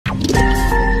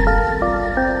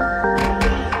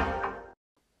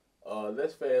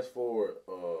let's fast forward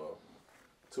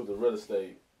to the real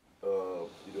estate. You're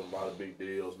doing a lot of big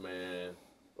deals, man.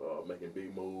 Making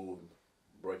big moves,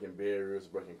 breaking barriers,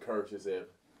 breaking curses. As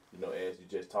you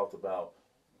just talked about.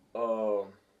 Um,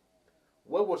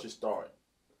 what was your start?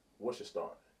 What's your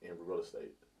start in real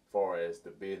estate, as far as the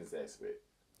business aspect?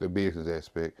 The business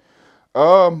aspect.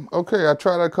 Okay, I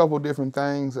tried a couple different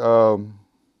things. I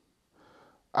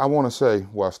want to say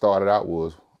where I started out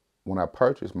was when I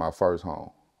purchased my first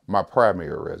home, my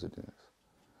primary residence.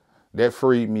 That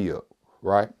freed me up,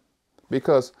 right?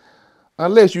 Because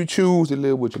unless you choose to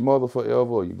live with your mother forever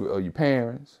or your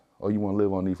parents, or you want to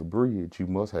live on Nefa Bridge, you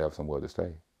must have somewhere to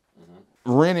stay.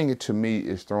 Mm-hmm. Renting it to me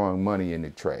is throwing money in the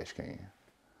trash can,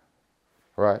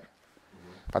 right?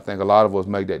 Mm-hmm. I think a lot of us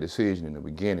make that decision in the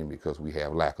beginning because we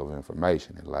have lack of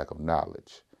information and lack of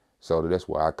knowledge. So that's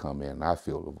where I come in and I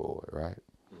fill the void, right?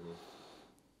 Mm-hmm.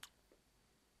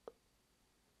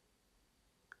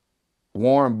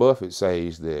 Warren Buffett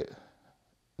says that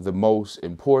the most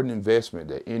important investment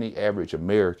that any average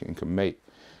American can make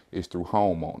is through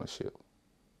home ownership.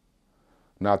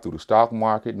 Not through the stock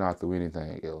market, not through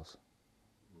anything else.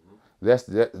 Mm-hmm.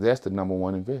 That's the number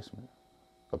one investment,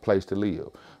 a place to live.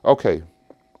 Okay,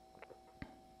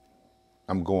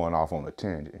 I'm going off on a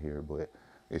tangent here, but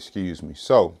excuse me.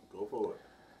 So, Go for it.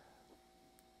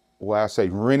 why I say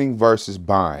renting versus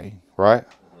buying, right?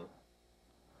 Mm-hmm.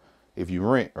 If you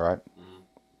rent, right,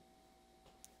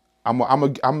 Mm-hmm.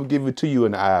 I'm gonna give it to you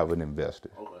in the eye of an investor.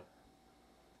 Okay.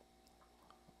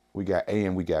 We got A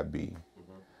and we got B.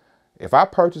 Mm-hmm. If I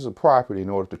purchase a property in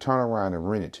order to turn around and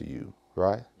rent it to you,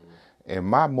 right, Mm-hmm. and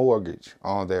my mortgage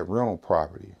on that rental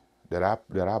property that I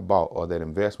bought or that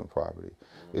investment property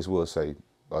Mm-hmm. is, we'll say,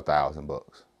 $1,000,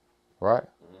 right?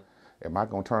 Mm-hmm. Am I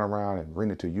gonna turn around and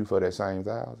rent it to you for that same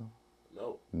thousand?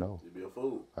 No. No. You'd be a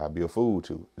fool. I'd be a fool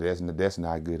to. That's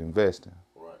not good investing.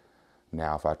 Right.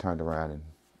 Now, if I turned around and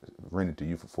rented to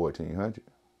you for $1,400,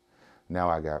 now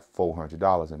I got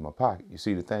 $400 in my pocket. You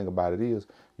see, the thing about it is,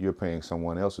 you're paying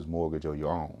someone else's mortgage or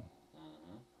your own.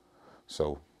 Mm-hmm.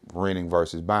 So renting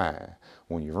versus buying.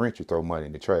 When you rent, you throw money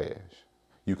in the trash.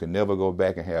 You can never go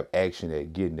back and have action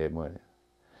at getting that money.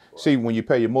 Right. See, when you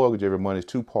pay your mortgage every month,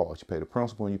 it's two parts. You pay the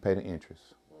principal and you pay the interest.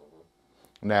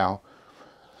 Mm-hmm. Now,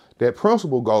 that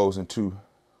principal goes into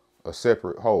a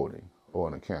separate holding or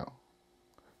an account.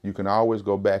 You can always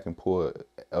go back and pull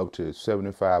up to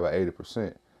 75 or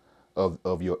 80%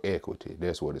 of your equity.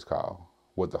 That's what it's called.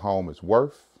 What the home is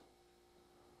worth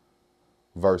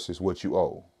versus what you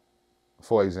owe.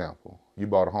 For example, you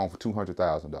bought a home for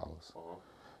 $200,000. Uh-huh.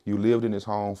 You lived in this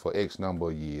home for X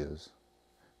number of years.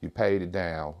 You paid it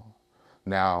down.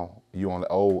 Now you only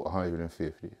owe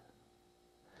 150.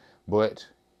 But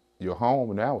your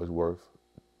home now is worth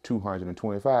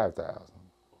 225,000.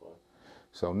 Okay.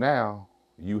 So now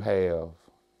you have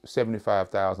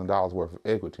 $75,000 worth of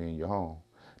equity in your home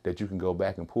that you can go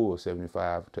back and pull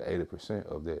 75 to 80%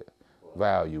 of that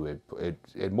value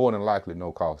at more than likely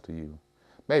no cost to you.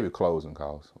 Maybe closing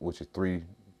costs, which is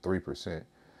 3%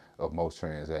 of most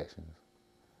transactions.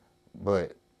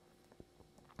 But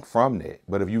from that,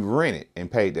 but if you rent it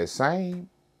and paid that same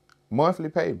monthly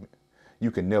payment,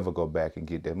 you can never go back and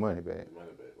get that money back.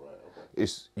 Money back. Right. Okay.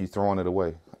 It's you throwing it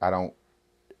away.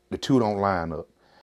 The two don't line up.